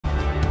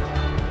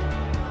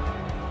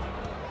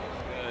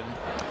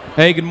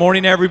Hey, good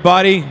morning,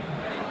 everybody.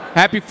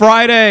 Happy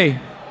Friday.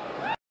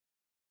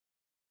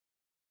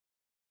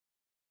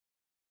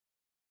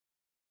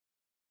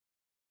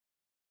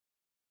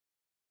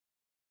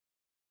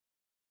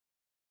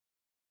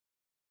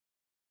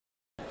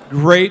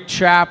 Great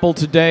chapel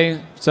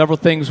today. Several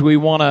things we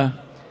want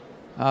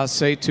to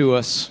say to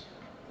us.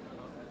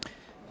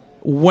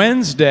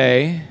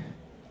 Wednesday,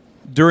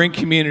 during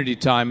community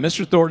time,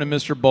 Mr. Thornton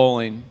and Mr.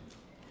 Bowling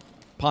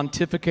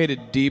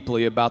pontificated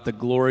deeply about the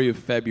glory of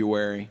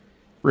February.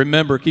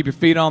 Remember, keep your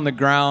feet on the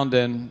ground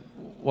and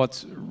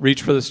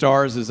reach for the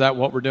stars. Is that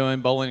what we're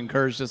doing? Bowling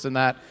encouraged us in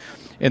that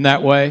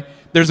way.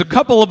 There's a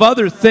couple of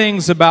other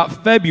things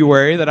about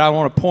February that I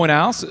want to point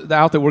out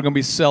that we're going to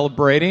be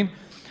celebrating.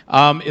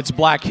 It's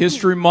Black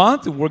History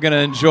Month. We're going to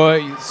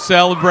enjoy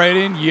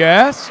celebrating,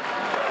 yes.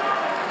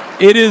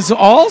 It is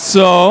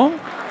also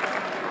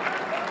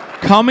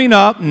coming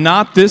up,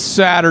 not this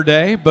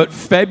Saturday, but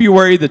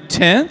February the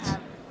 10th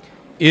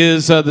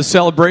is the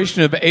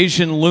celebration of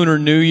Asian Lunar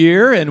New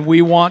Year, and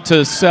we want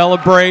to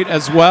celebrate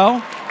as well.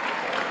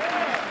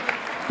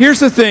 Here's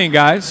the thing,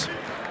 guys.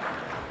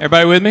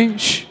 Everybody with me?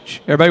 Shh, shh.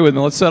 Everybody with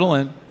me. Let's settle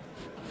in.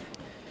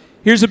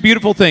 Here's a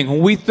beautiful thing.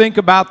 When we think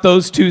about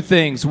those two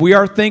things, we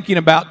are thinking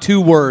about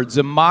two words,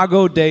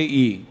 imago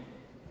Dei,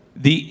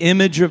 the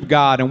image of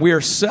God. And we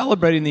are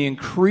celebrating the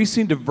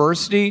increasing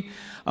diversity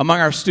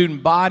among our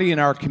student body and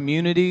our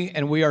community.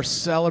 And we are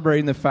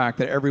celebrating the fact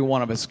that every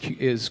one of us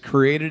is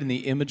created in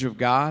the image of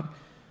God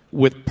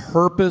with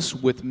purpose,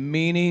 with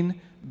meaning,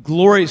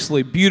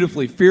 gloriously,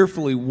 beautifully,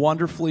 fearfully,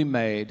 wonderfully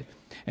made.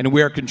 And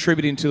we are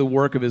contributing to the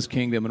work of His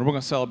kingdom. And we're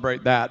going to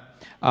celebrate that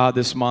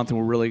this month, and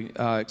we're really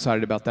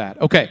excited about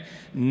that. Okay,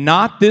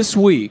 not this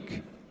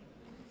week.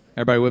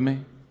 Everybody with me?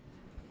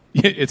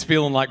 It's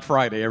feeling like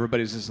Friday.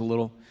 Everybody's just a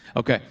little...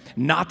 Okay,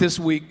 not this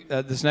week,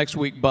 this next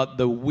week, but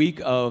the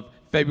week of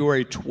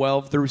February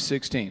 12 through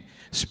 16.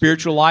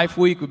 Spiritual Life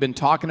Week, we've been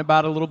talking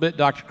about it a little bit.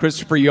 Dr.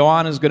 Christopher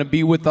Yohan is going to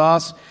be with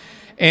us.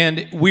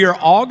 And we are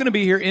all going to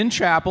be here in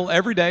chapel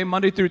every day,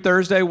 Monday through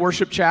Thursday,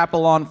 worship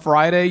chapel on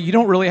Friday. You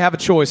don't really have a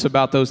choice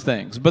about those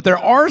things. But there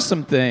are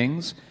some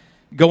things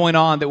going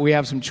on that we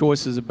have some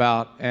choices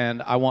about,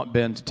 and I want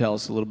Ben to tell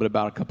us a little bit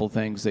about a couple of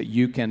things that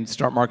you can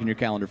start marking your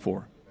calendar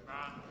for.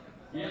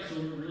 Yeah, so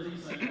we're really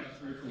excited about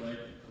Spiritual Life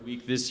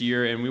Week this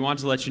year, and we want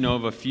to let you know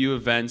of a few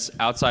events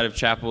outside of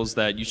chapels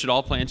that you should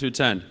all plan to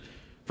attend.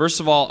 First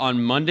of all,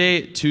 on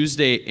Monday,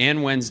 Tuesday,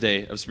 and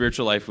Wednesday of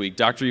Spiritual Life Week,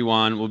 Dr.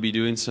 Yuan will be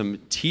doing some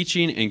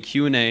teaching and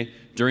Q&A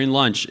during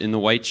lunch in the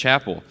White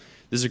Chapel.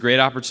 This is a great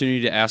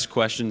opportunity to ask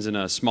questions in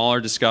a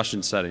smaller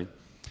discussion setting.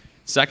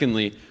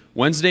 Secondly,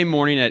 Wednesday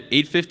morning at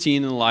 8:15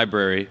 in the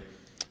library,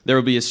 there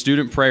will be a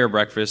student prayer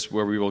breakfast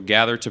where we will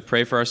gather to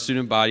pray for our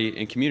student body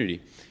and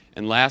community.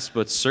 And last,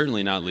 but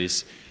certainly not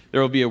least,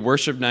 there will be a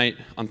worship night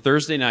on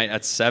Thursday night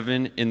at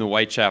 7 in the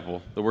White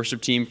Chapel. The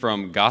worship team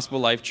from Gospel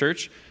Life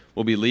Church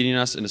will be leading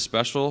us in a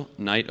special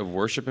night of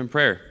worship and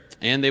prayer.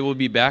 And they will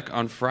be back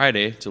on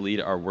Friday to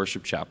lead our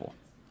worship chapel.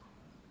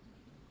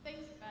 Thanks,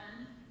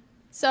 Ben.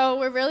 So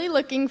we're really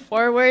looking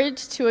forward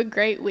to a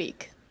great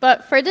week.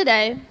 But for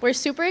today, we're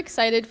super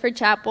excited for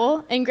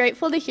chapel and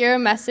grateful to hear a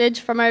message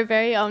from our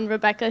very own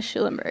Rebecca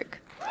Schulenburg.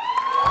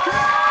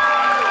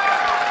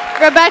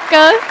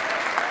 Rebecca,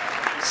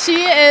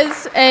 she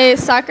is a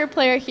soccer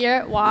player here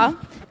at WA,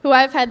 who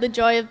I've had the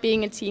joy of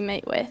being a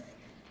teammate with.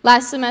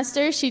 Last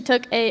semester, she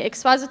took an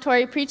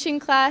expository preaching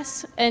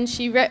class, and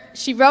she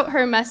wrote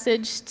her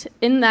message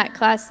in that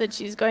class that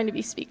she's going to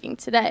be speaking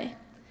today.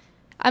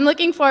 I'm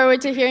looking forward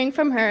to hearing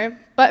from her,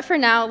 but for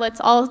now, let's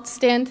all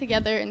stand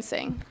together and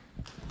sing.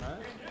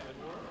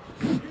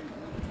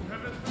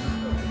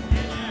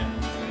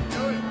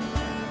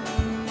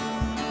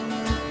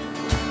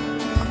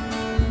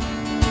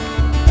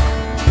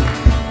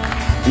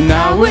 And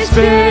I was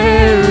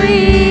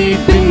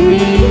buried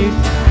beneath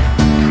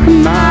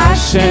my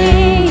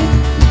shame,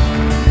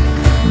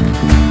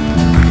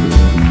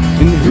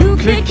 and who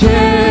could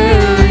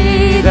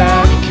carry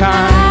that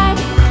kind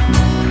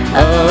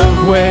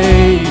of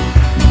weight?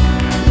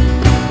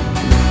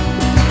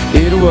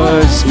 It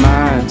was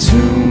my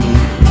tomb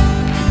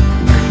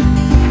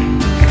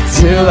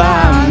till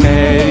I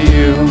met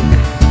you,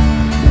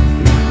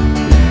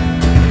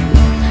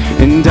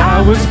 and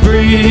I was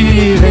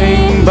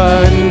breathing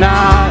but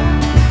not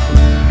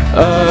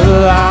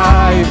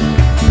alive,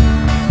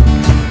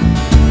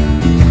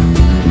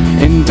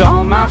 and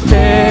all my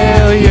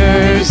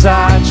failures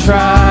I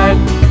tried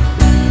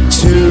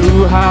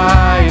to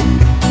hide.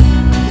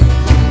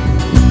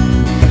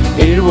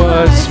 It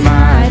was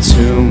my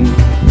tomb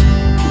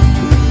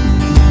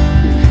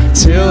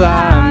till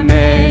I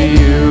met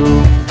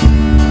you.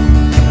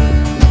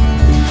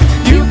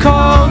 You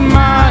called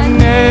my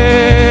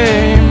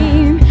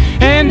name,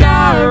 and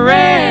I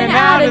ran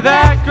out of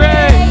that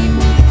grave,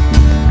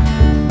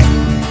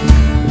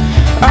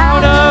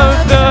 out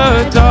of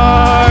the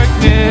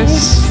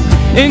darkness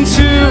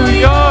into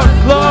your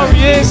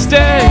glorious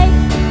day.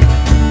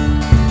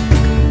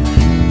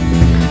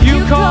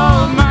 You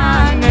called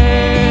my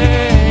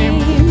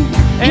name,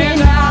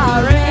 and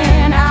I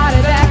ran out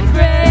of that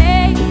grave.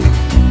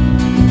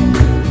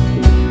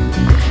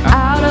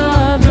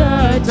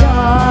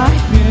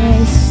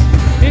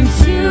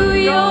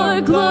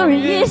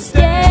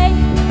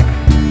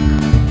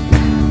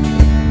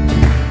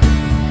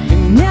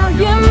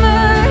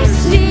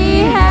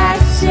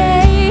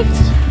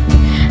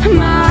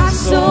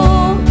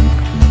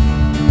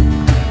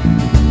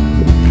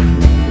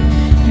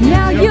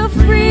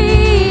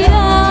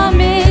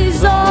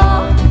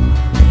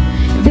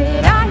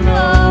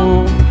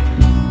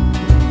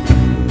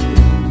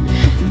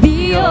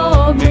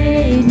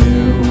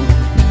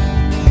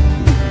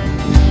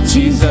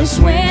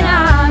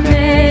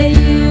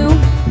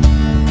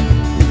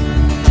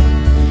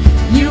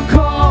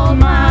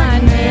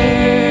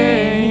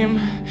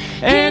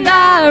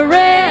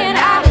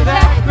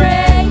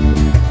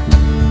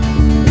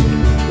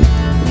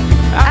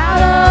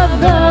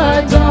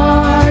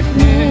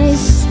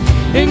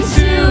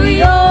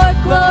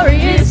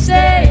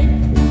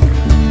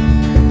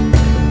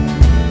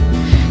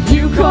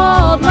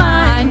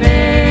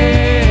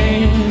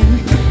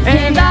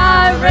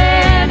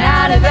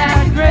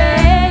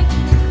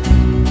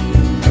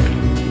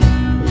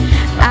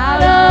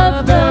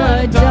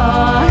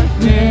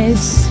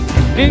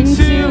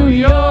 into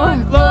your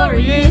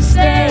glorious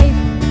day.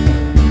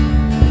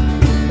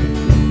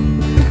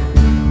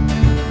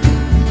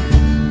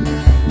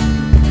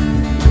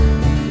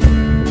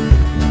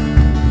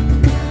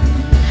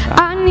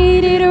 I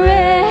needed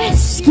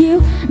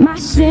rescue, my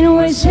sin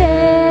was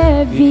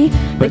heavy,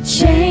 but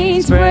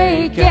chains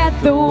break at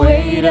the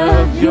weight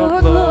of your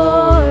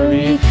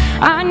glory.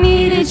 I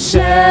needed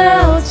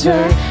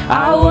shelter,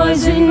 I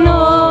was an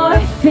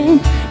orphan,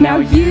 now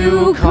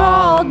you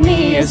called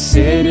me a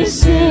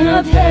citizen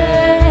of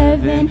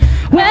heaven.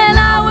 When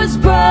I was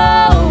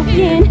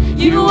broken,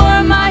 you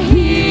were my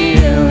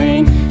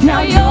healing,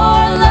 now your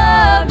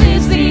love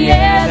is the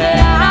air that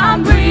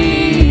I'm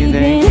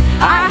breathing.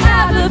 I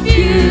have a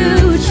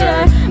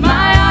future,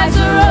 my eyes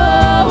are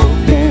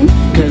open,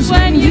 'cause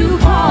when you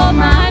called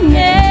my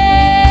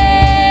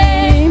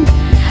name,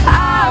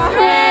 I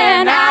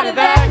ran out of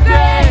that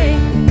grave,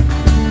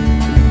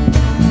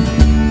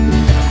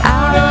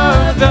 out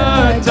of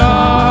the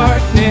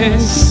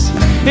darkness,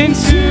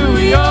 into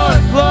your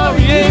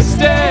glorious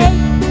day.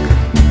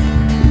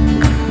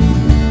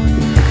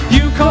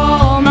 You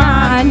called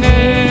my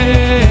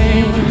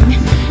name,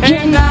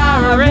 and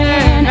I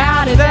ran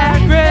out of that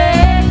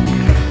grave,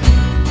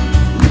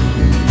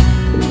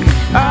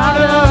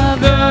 out of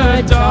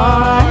the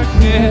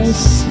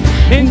darkness,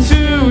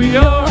 into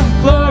your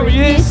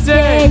glorious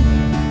day.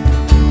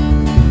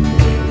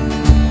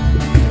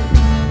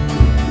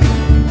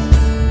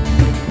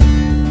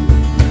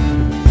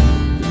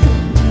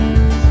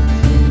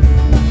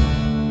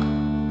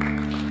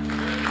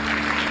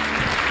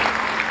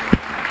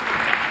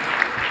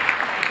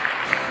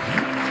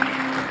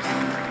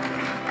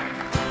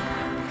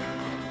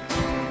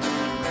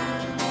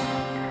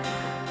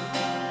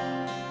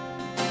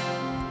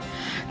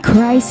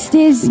 Christ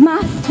is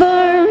my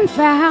firm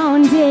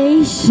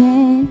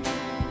foundation,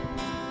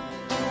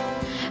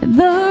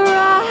 the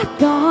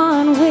rock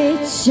on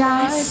which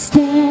I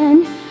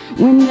stand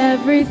when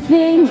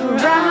everything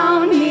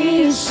around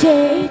me is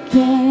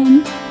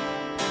shaken.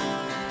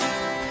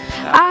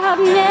 I've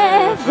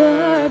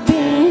never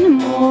been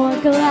more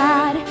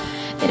glad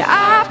that I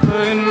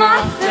put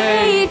my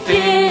faith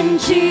in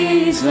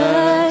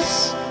Jesus,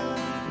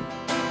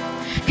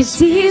 'cause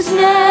he's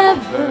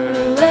never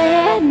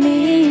let me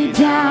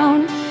down.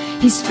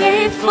 He's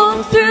faithful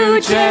through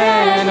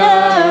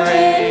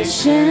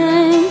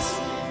generations.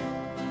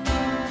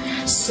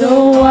 So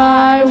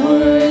why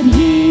would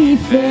he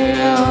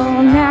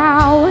fail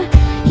now?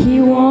 He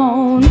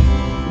won't.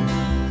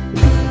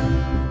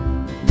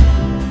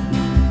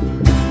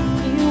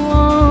 He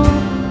won't.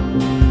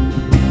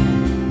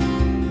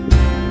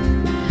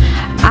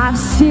 I've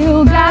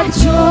still got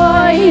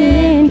joy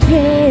in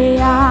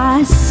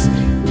chaos.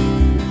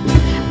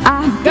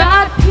 I've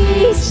got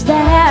peace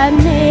that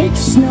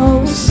makes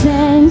no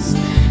sense,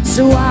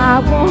 so I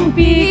won't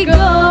be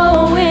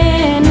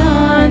going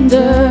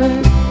under.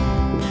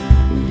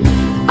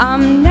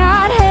 I'm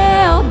not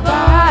held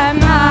by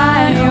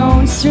my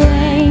own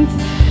strength,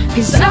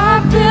 'cause I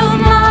built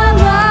my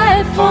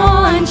life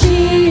on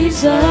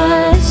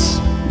Jesus.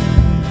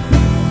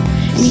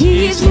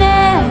 He's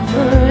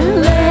never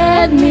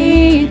let me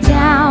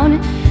down.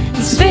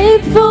 He's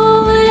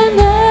faithful in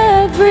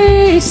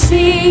every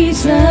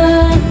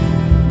season.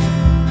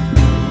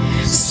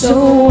 So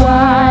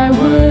why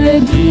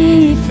would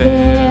he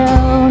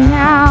fail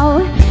now?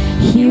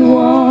 He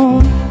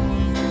won't.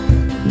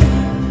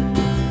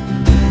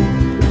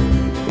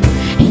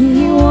 He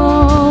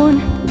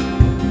won't.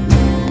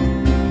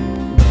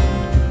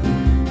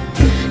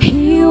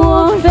 He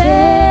won't fail.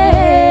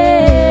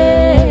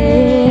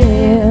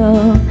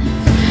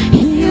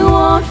 He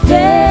won't fail.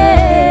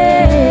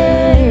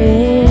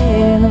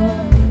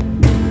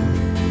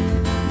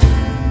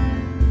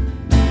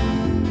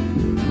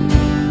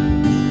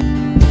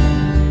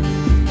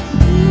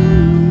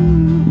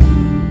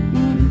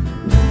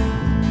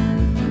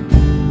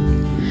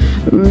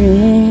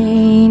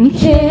 Rain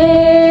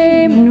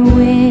came and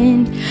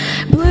wind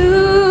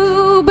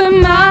blew, but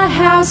my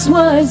house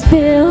was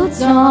built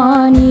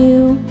on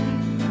you.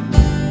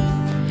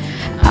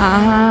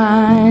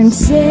 I'm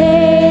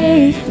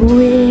safe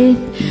with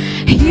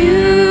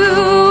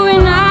you,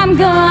 and I'm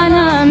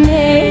gonna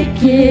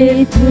make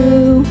it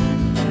through.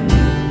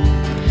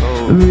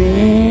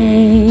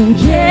 Rain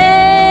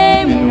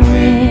came and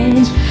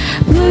wind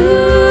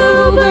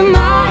blew, but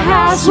my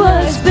house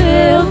was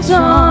built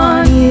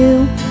on you.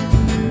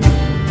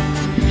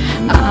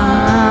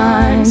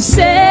 I'm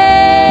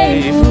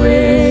safe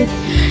with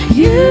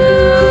you,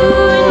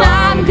 and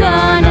I'm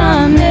gonna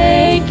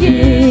make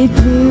it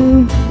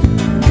through.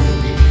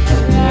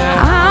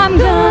 I'm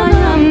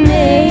gonna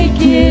make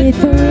it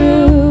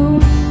through,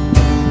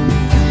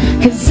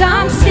 'cause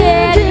I'm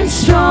standing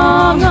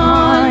strong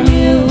on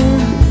you.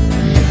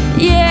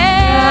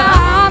 Yeah,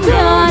 I'm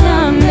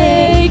gonna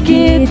make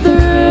it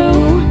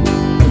through,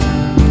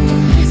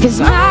 'cause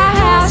my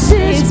house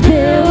is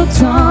built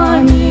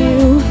on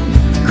you.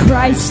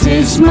 Christ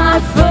is my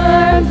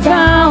firm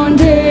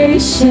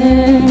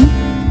foundation,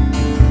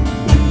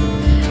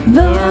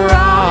 the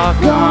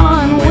rock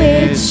on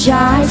which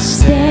I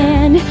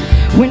stand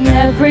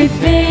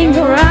everything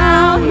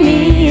around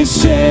me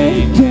is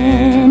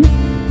shaking.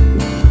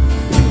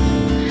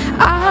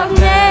 I've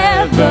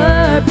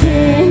never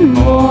been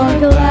more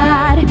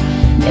glad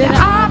that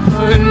I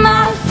put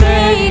my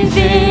faith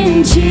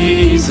in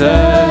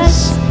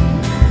Jesus,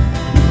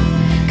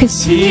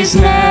 'cause He's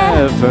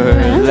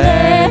never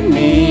let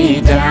me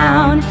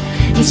down.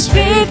 He's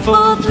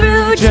faithful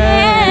through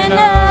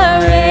generations.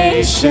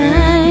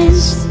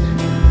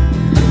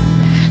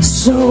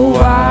 So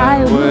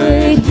why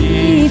would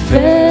He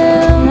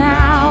fail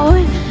now?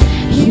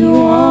 He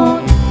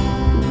won't.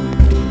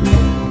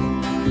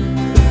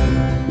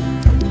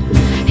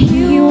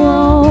 He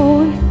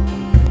won't.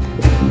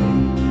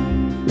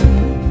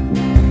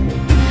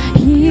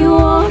 He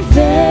won't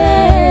fail.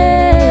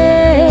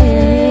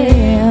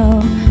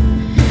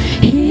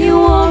 He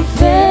won't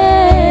fail.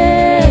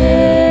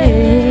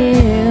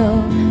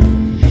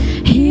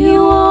 He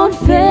won't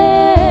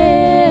fail.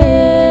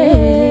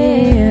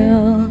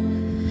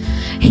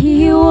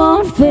 He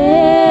won't fail.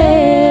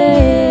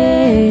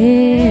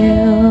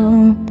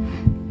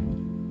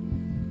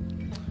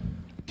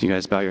 Can you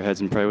guys bow your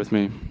heads and pray with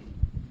me?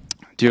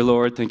 Dear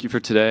Lord, thank you for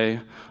today.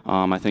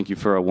 I thank you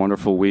for a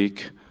wonderful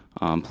week.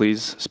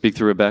 Please speak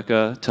through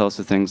Rebecca. Tell us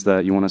the things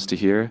that you want us to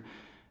hear.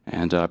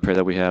 And pray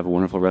that we have a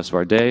wonderful rest of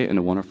our day and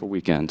a wonderful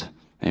weekend.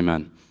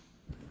 Amen.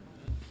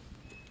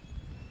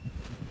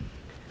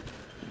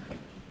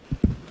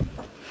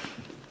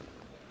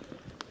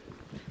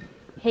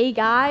 Hey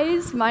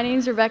guys, my name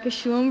is Rebecca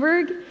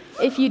Schulenburg,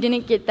 if you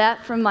didn't get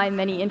that from my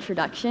many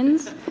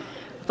introductions.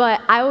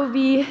 But I will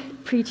be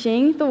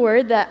preaching the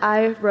word that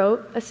I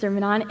wrote a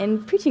sermon on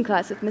in preaching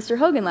class with Mr.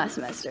 Hogan last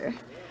semester.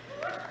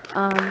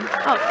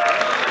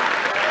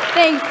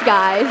 Thanks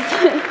guys.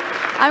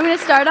 I'm going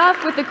to start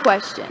off with a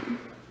question.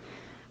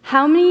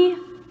 How many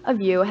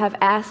of you have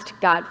asked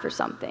God for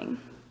something?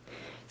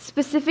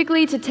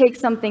 Specifically to take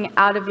something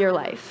out of your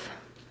life?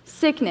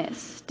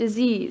 Sickness,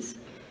 disease,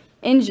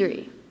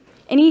 injury.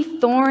 Any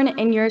thorn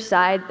in your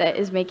side that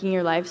is making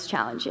your lives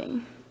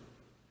challenging.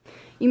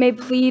 You may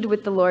plead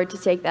with the Lord to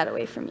take that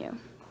away from you.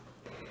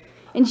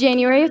 In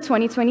January of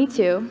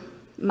 2022,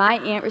 my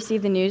aunt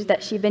received the news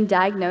that she'd been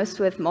diagnosed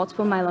with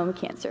multiple myeloma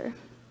cancer.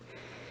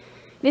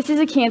 This is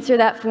a cancer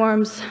that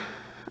forms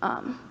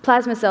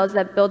plasma cells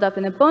that build up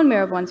in the bone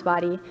marrow of one's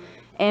body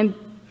and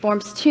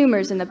forms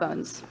tumors in the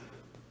bones.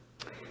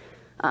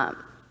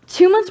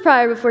 2 months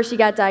prior, before she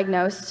got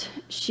diagnosed,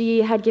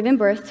 she had given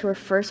birth to her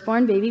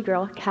firstborn baby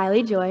girl,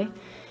 Kylie Joy,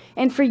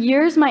 and for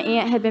years my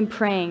aunt had been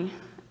praying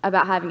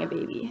about having a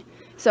baby.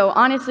 So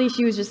honestly,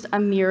 she was just a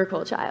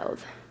miracle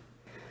child.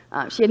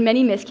 She had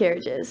many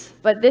miscarriages,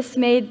 but this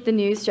made the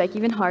news strike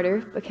even harder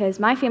because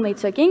my family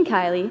took in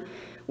Kylie.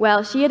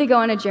 Well, she had to go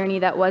on a journey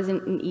that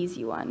wasn't an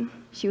easy one.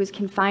 She was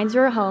confined to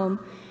her home,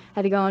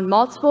 had to go on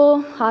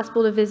multiple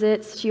hospital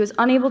visits. She was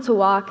unable to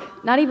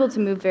walk, not able to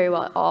move very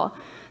well at all.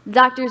 The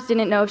doctors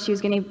didn't know if she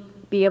was going to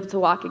be able to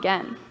walk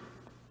again.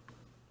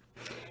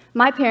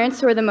 My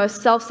parents, who are the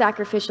most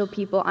self-sacrificial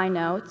people I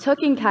know,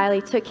 took in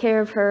Kylie, took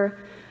care of her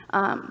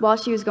while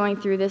she was going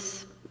through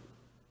this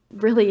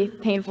really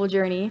painful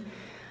journey.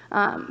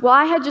 Well,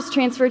 I had just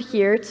transferred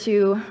here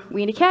to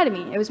Wheaton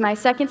Academy. It was my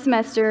second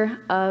semester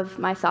of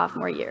my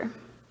sophomore year.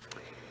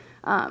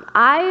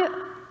 I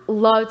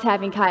loved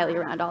having Kylie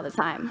around all the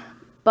time,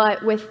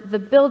 but with the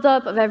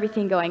buildup of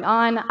everything going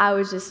on, I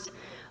was just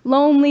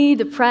lonely,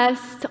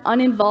 depressed,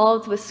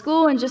 uninvolved with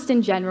school and just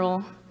in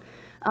general.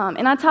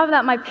 And on top of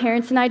that, my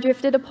parents and I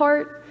drifted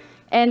apart,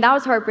 and that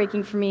was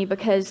heartbreaking for me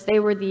because they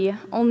were the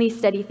only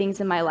steady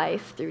things in my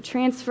life through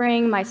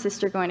transferring, my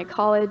sister going to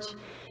college,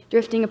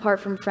 drifting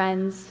apart from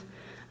friends.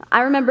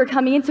 I remember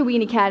coming into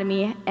Wheaton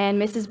Academy and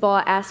Mrs.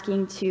 Ball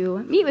asking to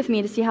meet with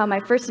me to see how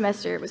my first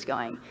semester was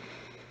going.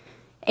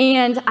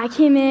 And I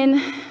came in,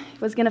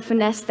 was gonna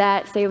finesse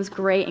that, say it was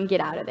great, and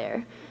get out of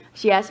there.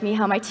 She asked me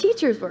how my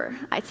teachers were.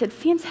 I said,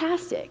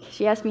 fantastic.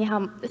 She asked me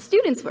how the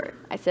students were.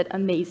 I said,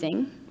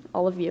 amazing,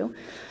 all of you.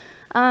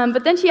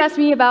 But then she asked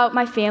me about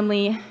my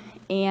family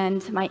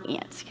and my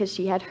aunt, because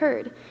she had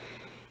heard.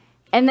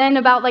 And then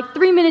about like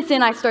 3 minutes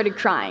in, I started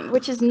crying,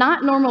 which is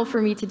not normal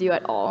for me to do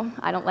at all.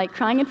 I don't like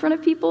crying in front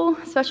of people,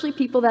 especially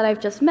people that I've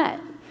just met.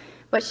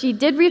 But she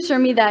did reassure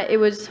me that it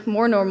was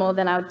more normal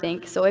than I would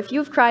think. So if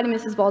you've cried in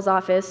Mrs. Ball's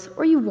office,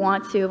 or you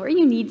want to, or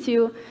you need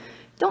to,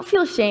 don't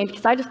feel ashamed,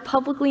 because I just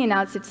publicly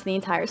announced it to the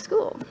entire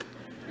school.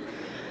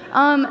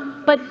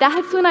 But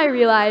that's when I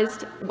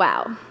realized,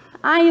 wow,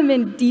 I am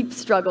in deep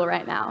struggle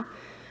right now.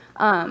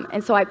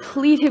 And so I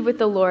pleaded with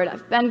the Lord.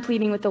 I've been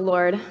pleading with the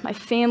Lord. My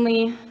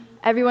family,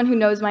 everyone who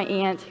knows my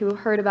aunt, who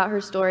heard about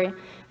her story,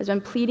 has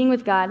been pleading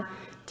with God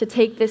to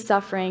take this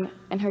suffering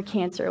and her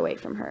cancer away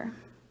from her.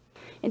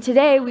 And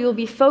today we will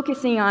be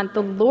focusing on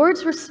the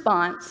Lord's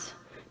response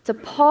to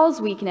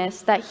Paul's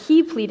weakness that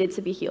he pleaded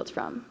to be healed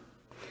from,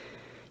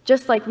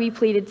 just like we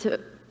pleaded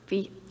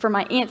for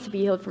my aunt to be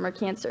healed from her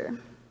cancer.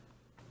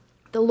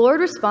 The Lord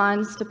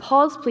responds to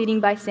Paul's pleading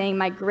by saying,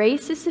 "My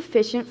grace is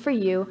sufficient for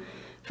you,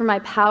 for my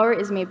power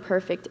is made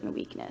perfect in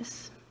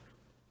weakness."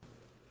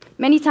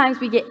 Many times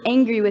we get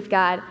angry with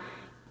God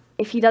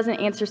if he doesn't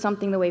answer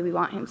something the way we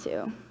want him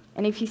to.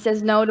 And if he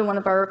says no to one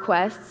of our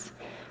requests,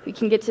 we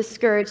can get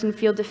discouraged and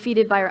feel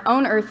defeated by our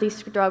own earthly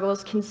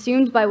struggles,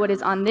 consumed by what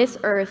is on this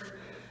earth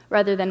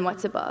rather than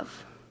what's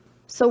above.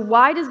 So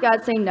why does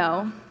God say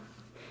no?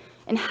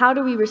 And how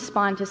do we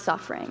respond to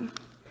suffering?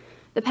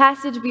 The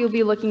passage we will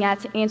be looking at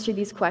to answer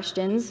these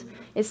questions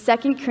is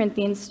 2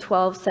 Corinthians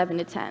 12,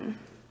 7-10.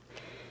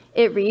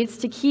 It reads,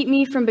 "To keep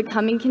me from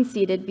becoming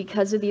conceited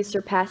because of these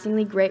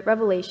surpassingly great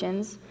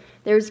revelations,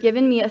 there was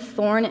given me a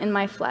thorn in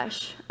my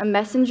flesh, a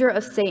messenger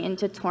of Satan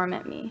to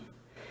torment me.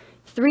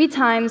 3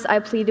 times I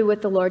pleaded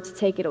with the Lord to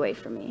take it away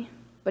from me.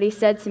 But he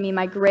said to me,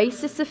 'My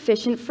grace is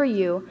sufficient for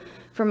you,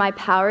 for my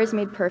power is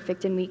made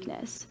perfect in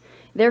weakness.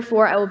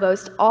 Therefore I will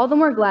boast all the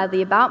more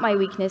gladly about my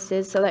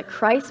weaknesses, so that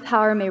Christ's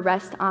power may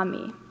rest on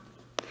me.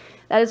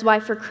 That is why,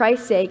 for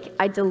Christ's sake,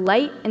 I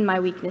delight in my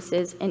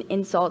weaknesses and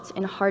insults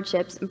and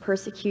hardships and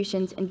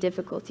persecutions and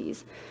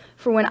difficulties.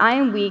 For when I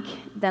am weak,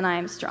 then I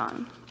am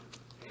strong.'"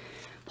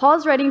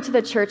 Paul's writing to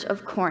the church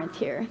of Corinth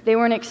here. They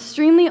were an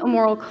extremely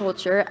immoral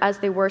culture as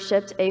they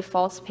worshipped a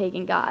false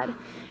pagan god.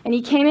 And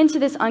he came into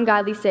this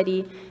ungodly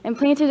city and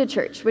planted a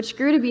church, which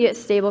grew to be a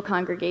stable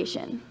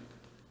congregation.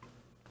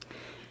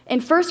 In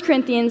 1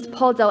 Corinthians,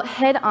 Paul dealt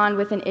head-on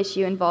with an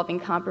issue involving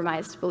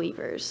compromised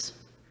believers.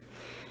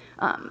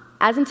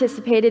 As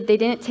anticipated, they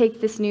didn't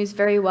take this news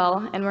very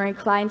well and were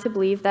inclined to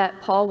believe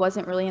that Paul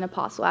wasn't really an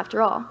apostle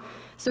after all.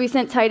 So he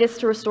sent Titus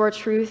to restore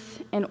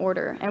truth and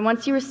order. And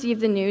once he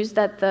received the news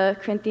that the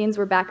Corinthians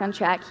were back on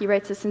track, he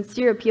writes a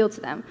sincere appeal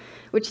to them,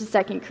 which is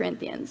 2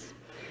 Corinthians.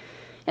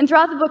 And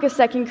throughout the book of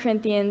 2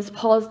 Corinthians,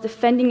 Paul is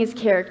defending his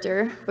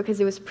character because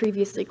it was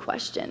previously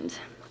questioned.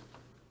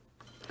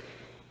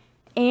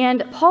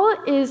 And Paul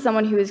is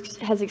someone who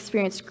has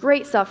experienced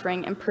great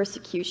suffering and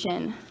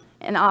persecution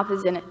and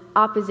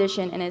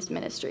opposition in his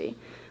ministry,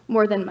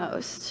 more than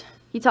most.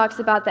 He talks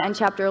about that in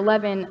chapter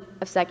 11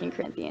 of 2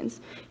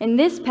 Corinthians. In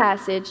this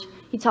passage,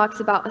 he talks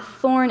about a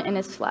thorn in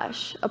his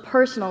flesh, a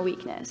personal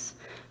weakness.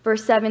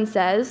 Verse 7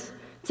 says,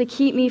 "To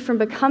keep me from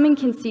becoming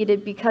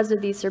conceited because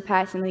of these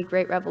surpassingly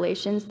great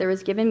revelations, there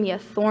was given me a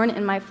thorn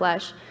in my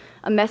flesh,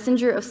 a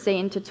messenger of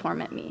Satan to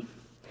torment me."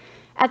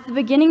 At the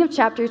beginning of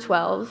chapter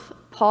 12,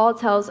 Paul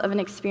tells of an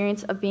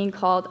experience of being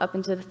called up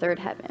into the third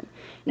heaven,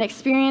 an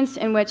experience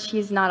in which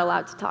he's not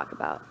allowed to talk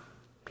about.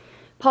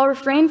 Paul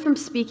refrained from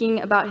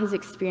speaking about his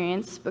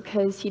experience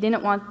because he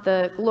didn't want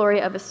the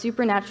glory of a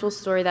supernatural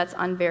story that's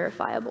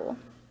unverifiable.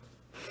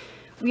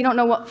 We don't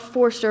know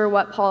for sure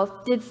what Paul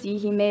did see.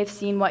 He may have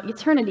seen what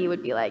eternity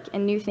would be like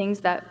and knew things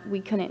that we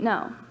couldn't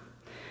know.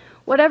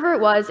 Whatever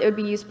it would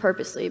be used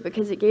purposely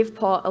because it gave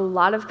Paul a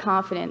lot of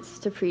confidence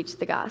to preach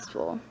the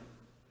gospel.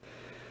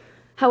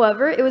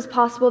 However, it was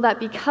possible that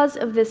because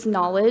of this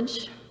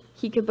knowledge,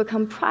 he could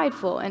become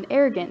prideful and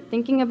arrogant,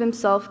 thinking of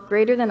himself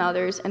greater than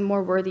others and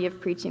more worthy of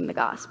preaching the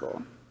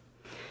gospel.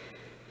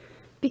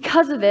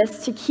 Because of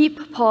this, to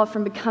keep Paul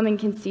from becoming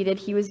conceited,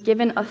 he was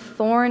given a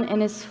thorn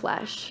in his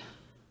flesh,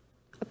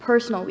 a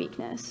personal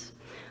weakness.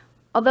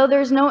 Although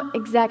there is no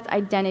exact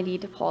identity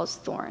to Paul's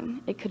thorn,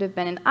 it could have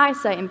been an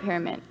eyesight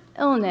impairment,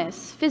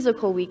 illness,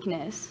 physical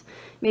weakness,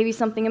 maybe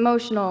something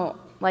emotional,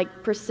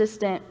 like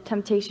persistent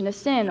temptation to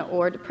sin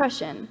or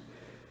depression.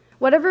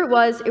 Whatever it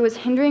was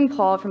hindering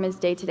Paul from his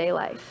day-to-day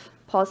life.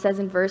 Paul says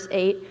in verse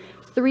 8,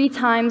 3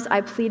 times I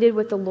pleaded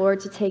with the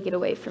Lord to take it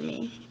away from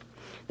me.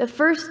 The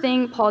first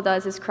thing Paul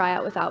does is cry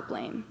out without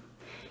blame.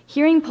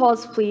 Hearing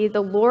Paul's plea,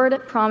 the Lord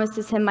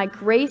promises him, "My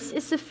grace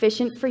is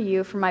sufficient for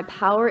you, for my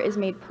power is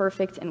made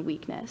perfect in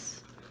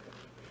weakness."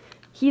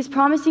 He is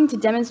promising to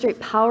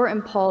demonstrate power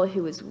in Paul,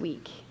 who is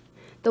weak.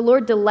 The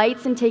Lord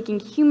delights in taking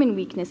human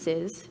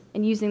weaknesses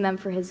and using them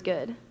for his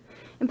good.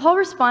 And Paul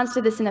responds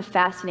to this in a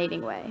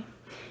fascinating way.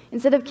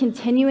 Instead of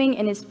continuing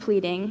in his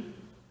pleading,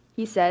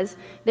 he says,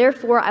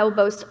 "Therefore I will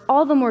boast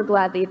all the more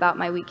gladly about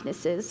my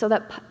weaknesses, so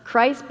that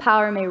Christ's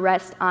power may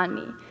rest on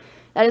me.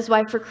 That is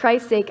why, for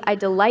Christ's sake, I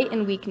delight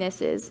in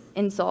weaknesses,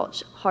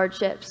 insults,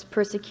 hardships,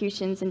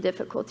 persecutions, and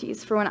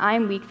difficulties. For when I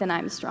am weak, then I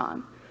am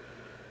strong."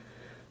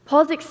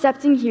 Paul's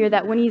accepting here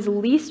that when he's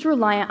least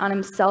reliant on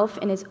himself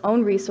and his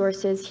own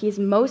resources, he is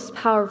most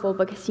powerful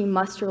because he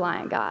must rely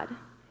on God.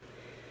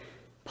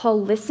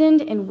 Paul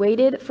listened and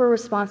waited for a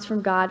response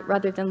from God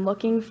rather than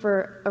looking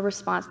for a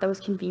response that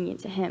was convenient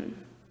to him.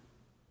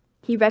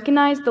 He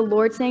recognized the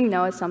Lord saying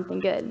no as something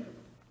good.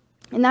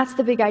 And that's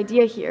the big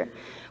idea here.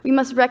 We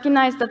must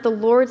recognize that the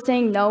Lord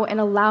saying no and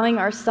allowing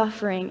our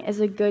suffering is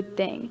a good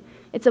thing.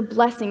 It's a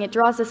blessing. It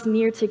draws us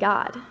near to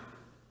God.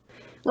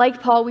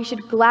 Like Paul, we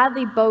should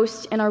gladly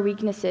boast in our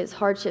weaknesses,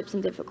 hardships,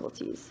 and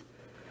difficulties.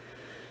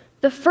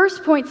 The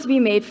first point to be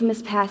made from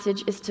this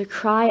passage is to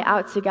cry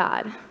out to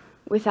God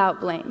without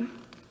blame.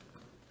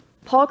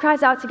 Paul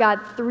cries out to God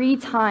 3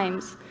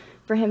 times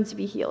for him to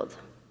be healed.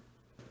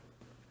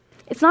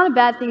 It's not a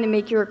bad thing to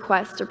make your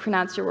request or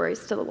pronounce your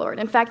worries to the Lord.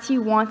 In fact, he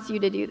wants you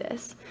to do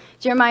this.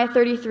 Jeremiah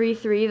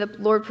 33:3, the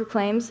Lord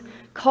proclaims,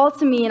 "Call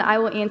to me and I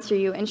will answer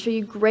you and show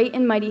you great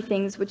and mighty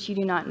things which you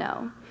do not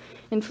know."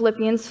 In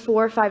Philippians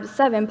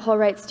 4:5-7, Paul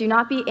writes, "Do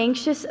not be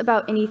anxious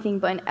about anything,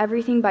 but in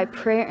everything by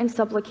prayer and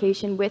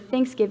supplication with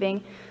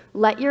thanksgiving,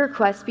 let your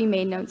requests be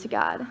made known to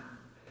God."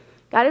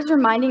 God is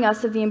reminding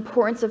us of the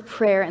importance of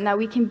prayer and that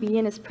we can be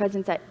in his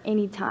presence at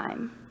any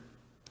time.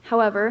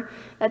 However,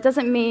 that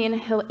doesn't mean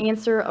he'll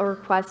answer a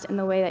request in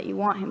the way that you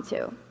want him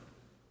to.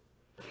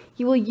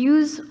 He will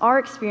use our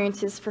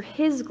experiences for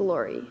his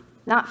glory,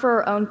 not for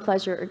our own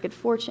pleasure or good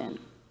fortune.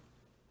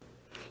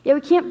 Yet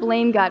we can't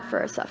blame God for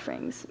our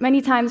sufferings.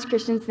 Many times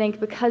Christians think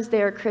because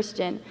they are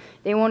Christian,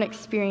 they won't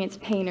experience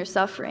pain or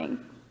suffering.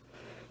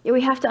 Yet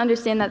we have to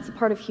understand that's a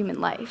part of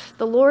human life.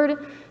 The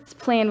Lord's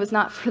plan was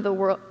not for the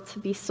world to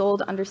be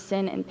sold under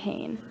sin and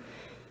pain.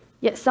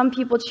 Yet some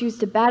people choose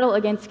to battle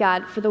against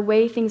God for the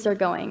way things are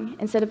going,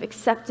 instead of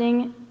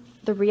accepting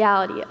the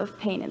reality of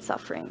pain and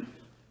suffering.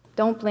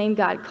 Don't blame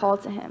God, call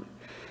to him.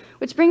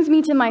 Which brings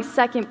me to my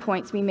second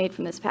point to be made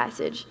from this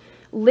passage.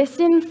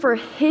 Listen for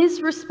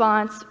his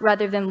response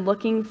rather than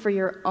looking for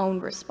your own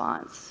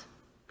response.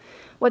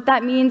 What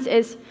that means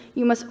is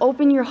you must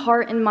open your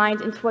heart and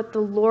mind into what the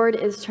Lord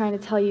is trying to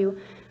tell you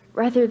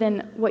rather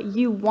than what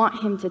you want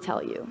him to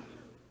tell you,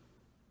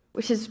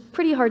 which is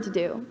pretty hard to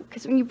do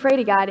because when you pray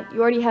to God,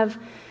 you already have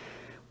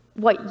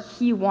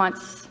what you want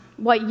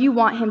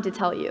him to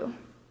tell you.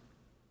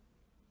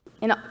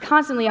 And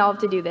constantly I'll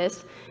have to do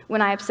this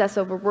when I obsess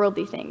over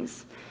worldly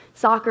things.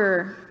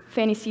 Soccer,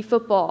 fantasy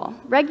football,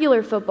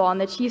 regular football, and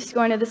the Chiefs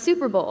going to the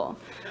Super Bowl,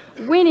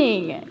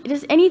 winning,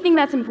 just anything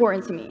that's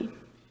important to me.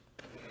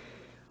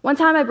 One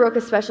time I broke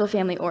a special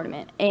family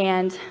ornament,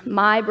 and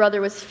my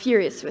brother was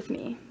furious with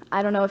me.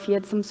 I don't know if he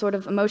had some sort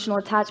of emotional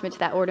attachment to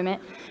that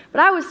ornament,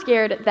 but I was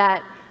scared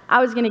that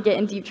I was going to get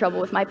in deep trouble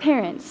with my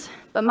parents.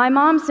 But my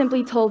mom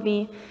simply told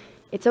me,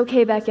 "It's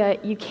okay, Becca,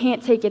 you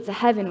can't take it to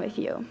heaven with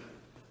you."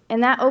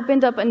 And that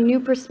opened up a new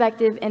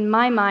perspective in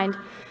my mind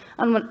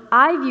on what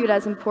I viewed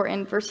as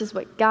important versus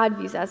what God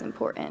views as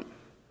important.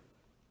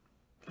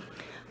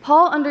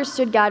 Paul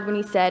understood God when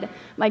he said,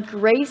 "My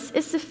grace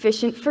is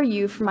sufficient for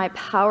you, for my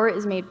power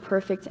is made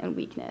perfect in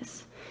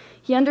weakness."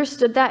 He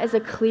understood that as a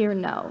clear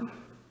no.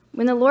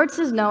 When the Lord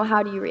says no,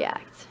 how do you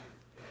react?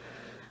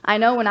 I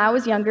know when I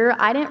was younger,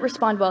 I didn't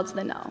respond well to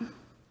the no.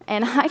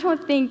 And I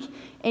don't think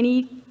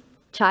any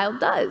child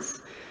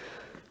does.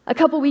 A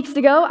couple weeks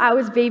ago, I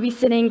was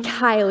babysitting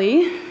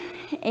Kylie,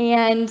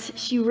 and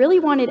she really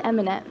wanted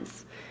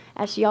M&Ms,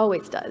 as she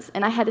always does.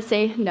 And I had to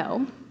say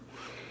no,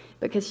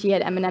 because she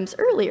had M&Ms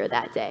earlier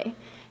that day.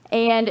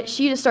 And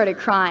she just started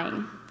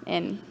crying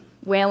and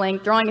wailing,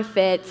 throwing a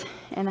fit.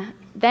 And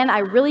then I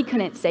really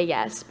couldn't say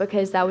yes,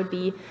 because that would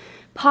be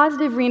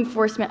positive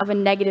reinforcement of a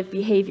negative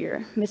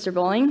behavior. Mr.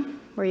 Bowling,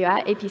 where you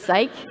at? AP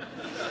Psych?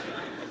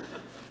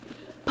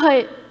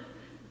 But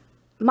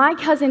my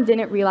cousin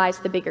didn't realize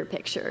the bigger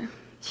picture.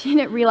 She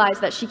didn't realize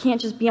that she can't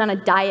just be on a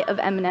diet of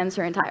M&Ms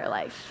her entire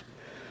life.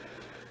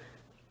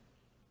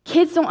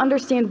 Kids don't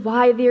understand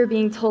why they're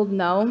being told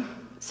no,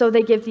 so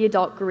they give the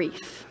adult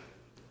grief.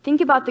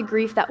 Think about the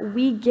grief that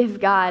we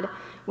give God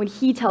when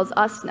he tells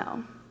us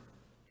no.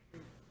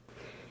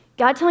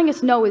 God telling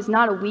us no is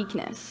not a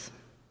weakness.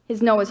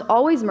 His no is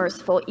always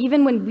merciful,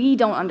 even when we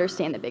don't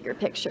understand the bigger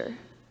picture.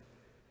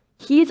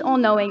 He is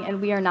all-knowing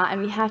and we are not,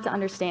 and we have to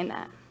understand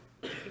that.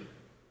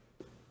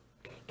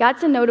 God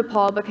said no to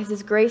Paul because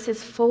his grace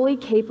is fully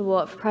capable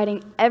of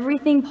providing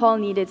everything Paul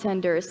needed to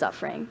endure his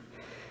suffering.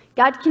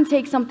 God can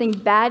take something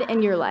bad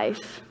in your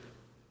life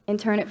and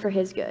turn it for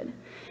his good.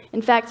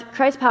 In fact,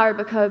 Christ's power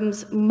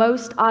becomes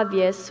most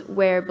obvious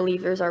where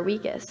believers are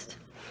weakest.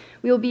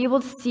 We will be able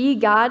to see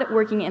God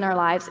working in our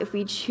lives if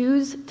we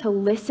choose to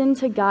listen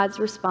to God's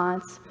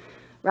response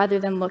rather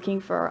than looking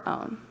for our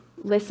own.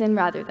 Listen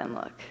rather than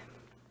look.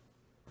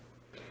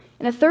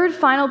 And a third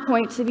final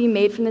point to be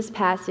made from this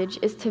passage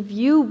is to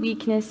view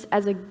weakness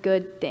as a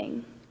good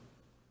thing.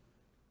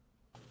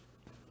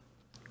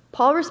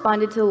 Paul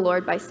responded to the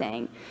Lord by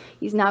saying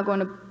he's now going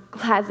to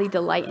gladly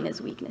delight in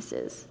his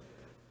weaknesses.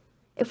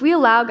 If we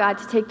allow God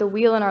to take the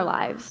wheel in our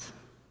lives,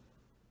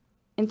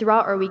 and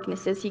throughout our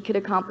weaknesses, he could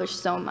accomplish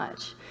so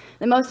much.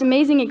 The most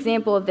amazing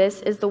example of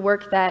this is the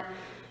work that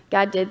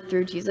God did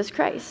through Jesus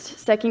Christ.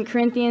 2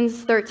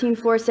 Corinthians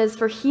 13:4 says,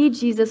 "For he,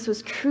 Jesus,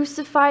 was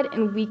crucified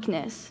in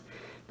weakness,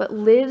 but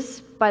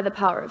lives by the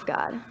power of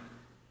God."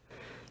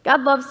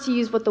 God loves to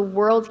use what the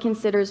world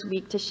considers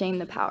weak to shame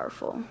the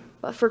powerful.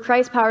 But for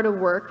Christ's power to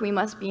work, we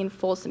must be in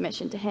full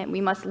submission to him.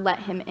 We must let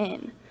him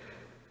in.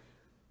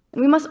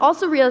 And we must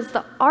also realize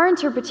that our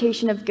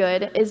interpretation of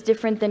good is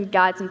different than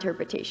God's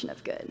interpretation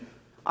of good.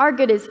 Our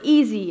good is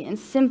easy and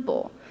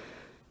simple.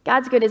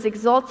 God's good is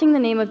exalting the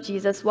name of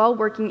Jesus while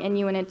working in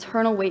you an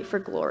eternal weight for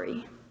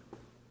glory.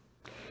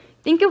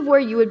 Think of where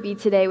you would be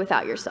today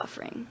without your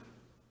suffering.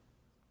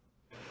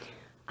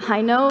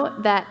 I know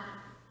that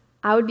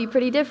I would be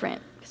pretty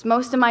different, because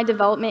most of my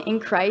development in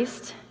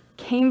Christ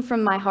came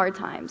from my hard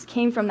times,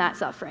 came from that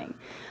suffering.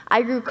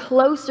 I grew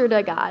closer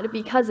to God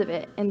because of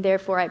it, and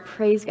therefore I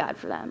praise God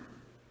for them.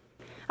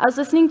 I was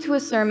listening to a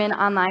sermon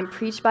online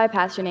preached by a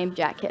pastor named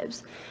Jack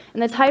Hibbs,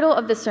 and the title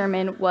of the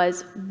sermon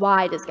was,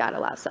 "Why Does God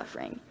Allow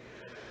Suffering?"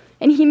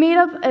 And he made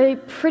up a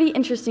pretty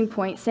interesting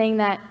point, saying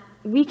that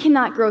we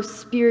cannot grow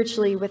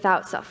spiritually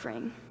without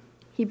suffering.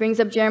 He brings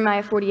up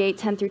Jeremiah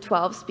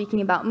 48:10-12,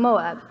 speaking about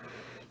Moab.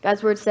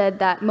 God's word said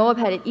that Moab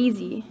had it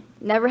easy,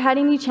 never had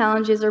any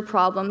challenges or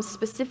problems,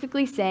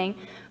 specifically saying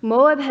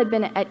Moab had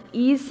been at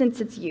ease since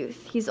its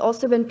youth. He's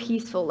also been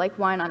peaceful like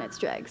wine on its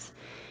dregs.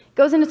 It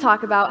goes into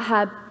talk about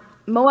how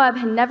Moab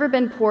had never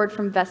been poured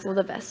from vessel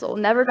to vessel,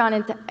 never gone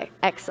into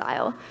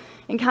exile,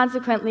 and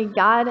consequently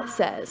God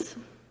says,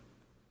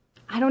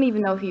 I don't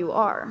even know who you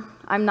are.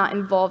 I'm not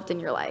involved in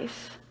your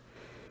life,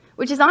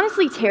 which is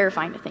honestly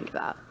terrifying to think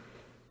about.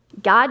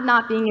 God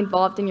not being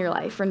involved in your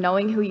life or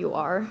knowing who you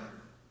are.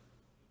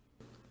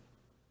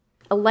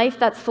 A life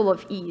that's full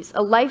of ease,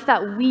 a life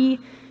that we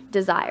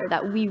desire,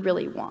 that we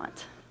really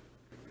want.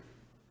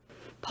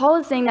 Paul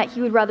is saying that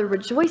he would rather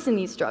rejoice in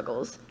these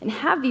struggles and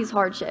have these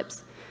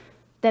hardships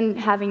than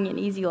having an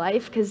easy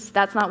life, because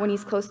that's not when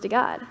he's close to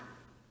God.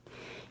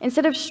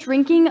 Instead of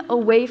shrinking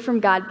away from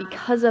God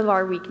because of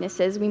our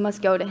weaknesses, we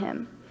must go to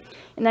him.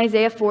 In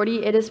Isaiah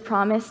 40, it is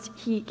promised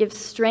he gives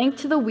strength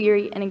to the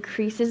weary and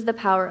increases the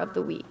power of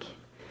the weak.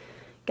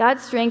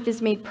 God's strength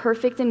is made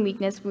perfect in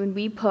weakness when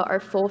we put our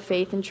full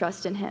faith and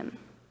trust in him.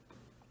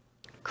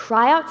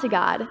 Cry out to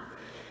God,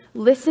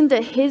 listen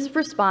to his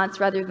response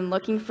rather than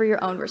looking for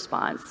your own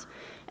response,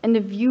 and to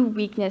view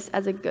weakness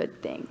as a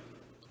good thing,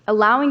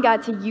 allowing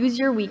God to use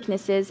your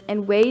weaknesses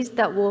in ways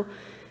that will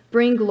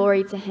bring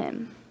glory to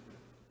him.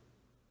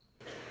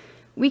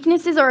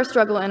 Weaknesses are a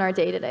struggle in our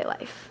day-to-day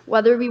life.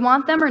 Whether we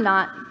want them or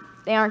not,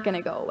 they aren't going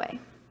to go away.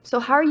 So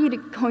how are you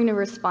going to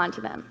respond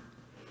to them?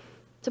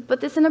 To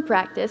put this into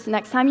practice,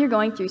 next time you're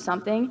going through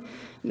something,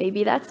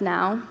 maybe that's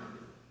now,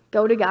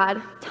 go to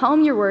God, tell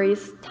him your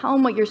worries, tell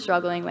him what you're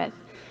struggling with,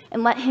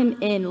 and let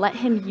him in, let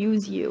him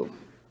use you.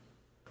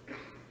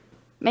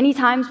 Many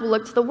times we'll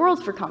look to the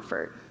world for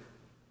comfort.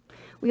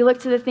 We look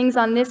to the things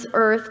on this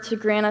earth to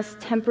grant us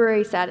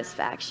temporary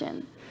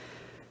satisfaction.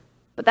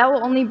 But that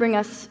will only bring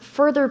us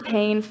further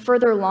pain,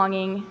 further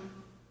longing,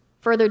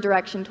 further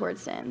direction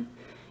towards sin.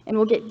 And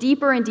we'll get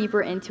deeper and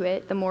deeper into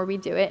it the more we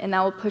do it, and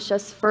that will push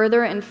us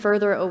further and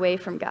further away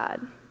from God.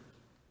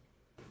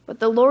 But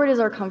the Lord is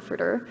our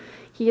comforter.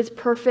 He is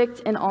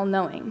perfect and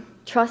all-knowing.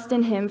 Trust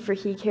in him, for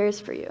he cares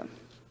for you.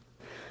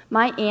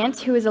 My aunt,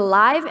 who is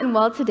alive and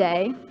well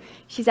today,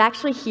 she's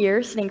actually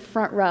here, sitting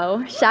front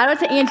row. Shout out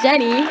to Aunt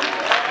Jenny.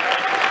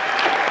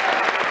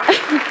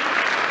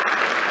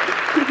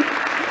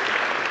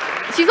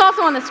 She's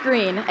also on the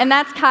screen, and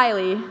that's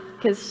Kylie,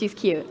 because she's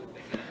cute.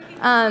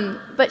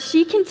 But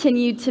she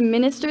continued to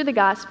minister the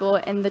gospel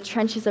in the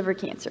trenches of her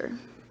cancer.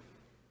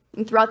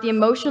 And throughout the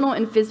emotional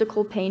and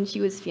physical pain she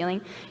was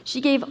feeling,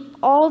 she gave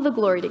all the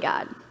glory to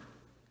God.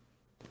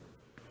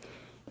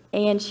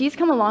 And she's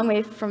come a long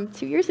way from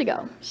 2 years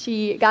ago.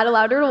 God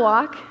allowed her to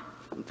walk,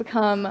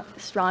 become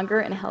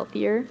stronger and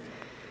healthier.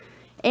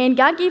 And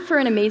God gave her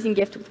an amazing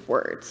gift with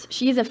words.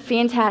 She is a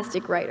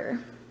fantastic writer.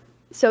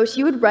 So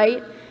she would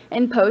write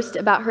and post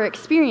about her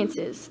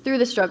experiences through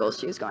the struggles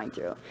she was going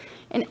through.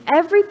 In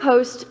every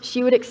post,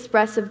 she would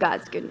express of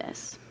God's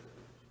goodness.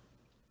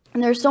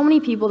 And there are so many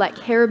people that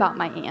care about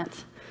my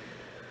aunt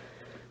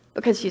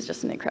because she's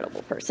just an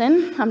incredible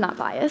person. I'm not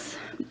biased,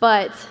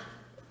 but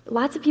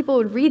lots of people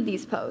would read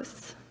these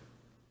posts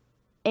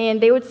and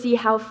they would see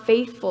how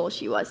faithful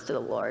she was to the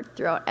Lord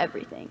throughout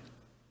everything.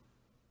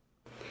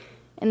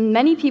 And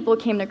many people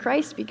came to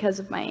Christ because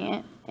of my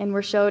aunt and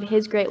were showed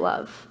his great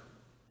love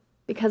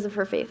because of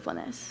her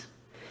faithfulness.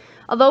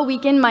 Although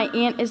weakened, my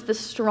aunt is the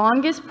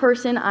strongest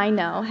person I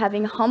know,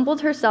 having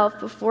humbled herself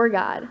before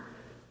God,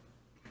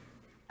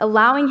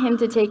 allowing him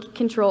to take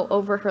control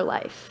over her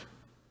life.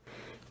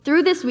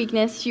 Through this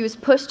weakness, she was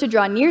pushed to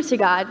draw near to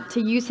God, to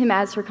use him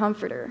as her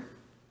comforter.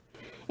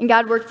 And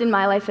God worked in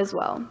my life as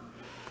well.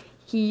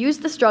 He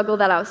used the struggle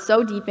that I was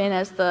so deep in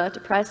as the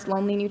depressed,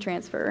 lonely new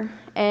transfer,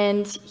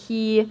 and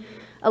he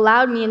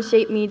allowed me and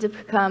shaped me to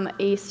become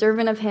a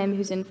servant of him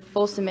who's in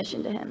full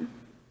submission to him.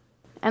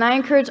 And I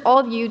encourage all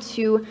of you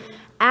to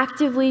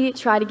actively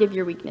try to give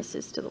your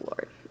weaknesses to the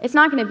Lord. It's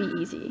not going to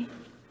be easy.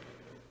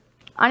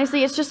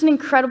 Honestly, it's just an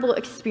incredible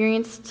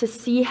experience to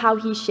see how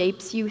he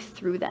shapes you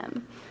through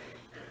them.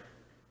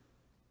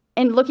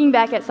 And looking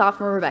back at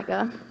sophomore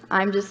Rebecca,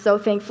 I'm just so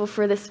thankful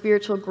for the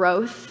spiritual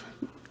growth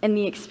and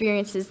the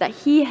experiences that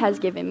he has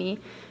given me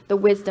the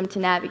wisdom to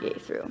navigate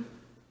through.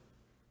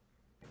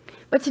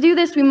 But to do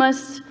this, we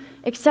must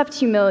accept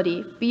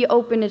humility, be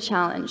open to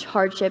challenge,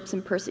 hardships,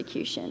 and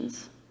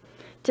persecutions,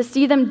 to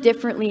see them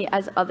differently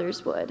as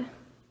others would,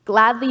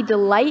 gladly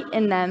delight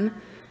in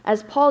them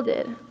as Paul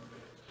did.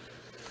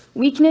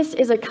 Weakness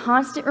is a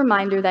constant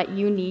reminder that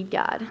you need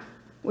God,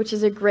 which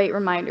is a great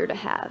reminder to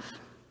have.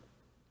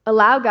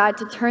 Allow God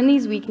to turn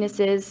these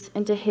weaknesses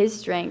into his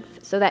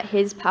strength so that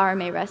his power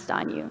may rest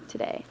on you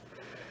today.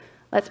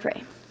 Let's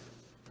pray.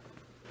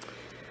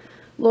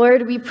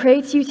 Lord, we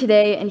pray to you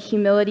today in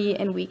humility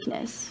and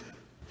weakness,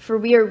 for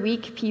we are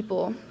weak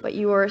people, but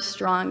you are a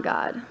strong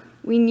God.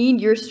 We need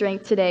your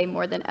strength today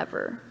more than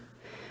ever.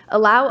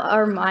 Allow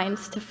our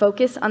minds to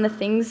focus on the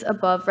things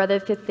above rather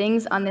than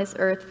things on this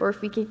earth, for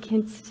if we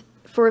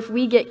For if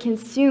we get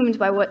consumed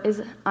by what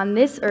is on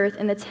this earth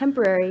and the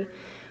temporary,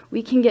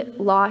 we can get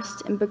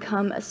lost and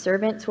become a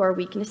servant to our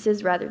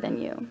weaknesses rather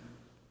than you.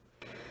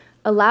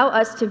 Allow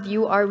us to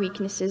view our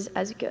weaknesses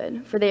as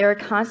good, for they are a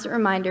constant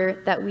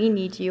reminder that we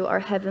need you, our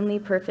heavenly,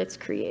 perfect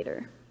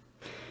Creator.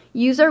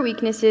 Use our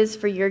weaknesses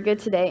for your good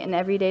today and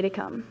every day to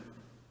come.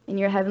 In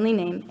your heavenly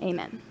name,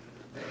 amen.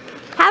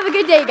 Have a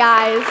good day,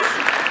 guys.